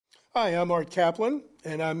Hi, I'm Art Kaplan,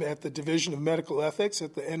 and I'm at the Division of Medical Ethics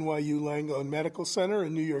at the NYU Langone Medical Center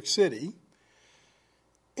in New York City.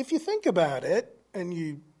 If you think about it, and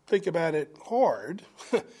you think about it hard,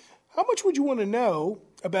 how much would you want to know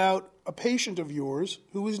about a patient of yours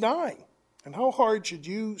who is dying? And how hard should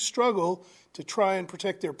you struggle to try and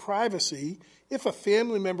protect their privacy if a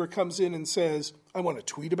family member comes in and says, I want to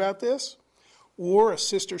tweet about this? Or a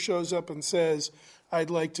sister shows up and says, I'd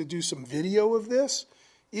like to do some video of this?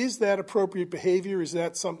 Is that appropriate behavior? Is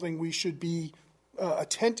that something we should be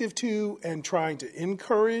attentive to and trying to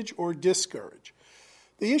encourage or discourage?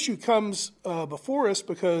 The issue comes before us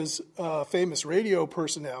because a famous radio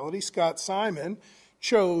personality, Scott Simon,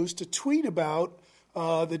 chose to tweet about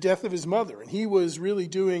the death of his mother. And he was really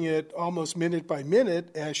doing it almost minute by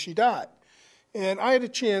minute as she died. And I had a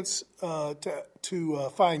chance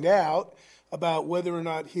to find out about whether or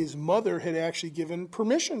not his mother had actually given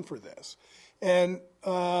permission for this. And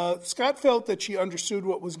Scott felt that she understood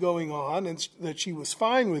what was going on and that she was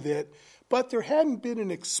fine with it, but there hadn't been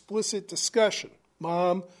an explicit discussion.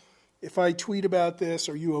 Mom, if I tweet about this,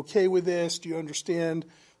 are you okay with this? Do you understand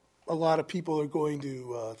a lot of people are going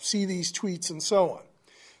to see these tweets and so on?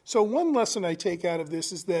 So one lesson I take out of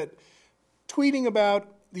this is that tweeting about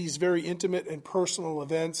these very intimate and personal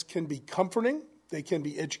events can be comforting, they can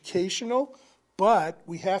be educational, but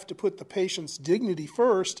we have to put the patient's dignity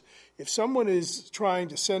first. If someone is trying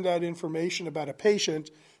to send out information about a patient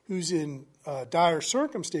who's in dire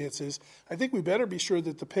circumstances, I think we better be sure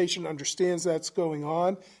that the patient understands that's going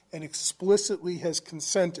on and explicitly has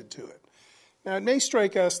consented to it. Now, it may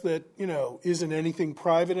strike us that, isn't anything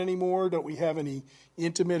private anymore? Don't we have any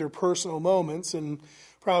intimate or personal moments? And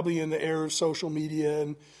probably in the era of social media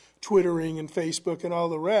and Twittering and Facebook and all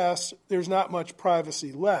the rest, there's not much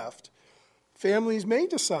privacy left. Families may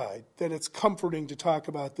decide that it's comforting to talk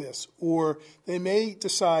about this, or they may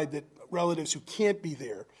decide that relatives who can't be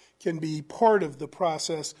there can be part of the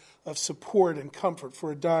process of support and comfort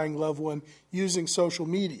for a dying loved one using social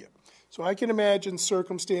media. So I can imagine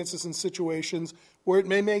circumstances and situations where it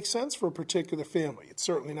may make sense for a particular family. It's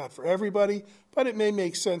certainly not for everybody, but it may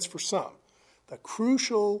make sense for some. The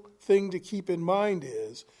crucial thing to keep in mind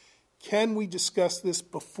is, can we discuss this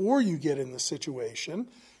before you get in the situation?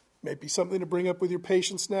 Maybe something to bring up with your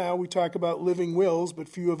patients now. We talk about living wills, but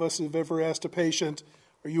few of us have ever asked a patient,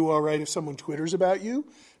 are you all right if someone Twitters about you?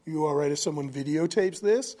 Are you all right if someone videotapes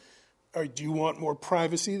this? Or do you want more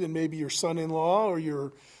privacy than maybe your son-in-law or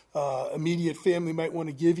your immediate family might want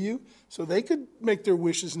to give you? So they could make their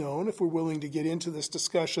wishes known if we're willing to get into this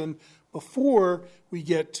discussion before we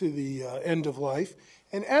get to the end of life.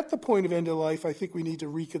 And at the point of end of life, I think we need to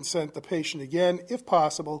reconsent the patient again, if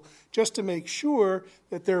possible, just to make sure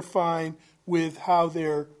that they're fine with how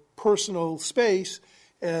their personal space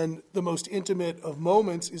and the most intimate of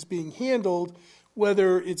moments is being handled,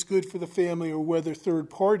 whether it's good for the family or whether third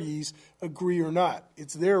parties agree or not.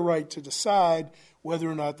 It's their right to decide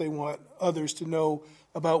whether or not they want others to know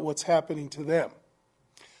about what's happening to them.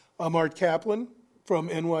 I'm Art Kaplan from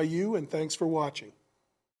NYU, and thanks for watching.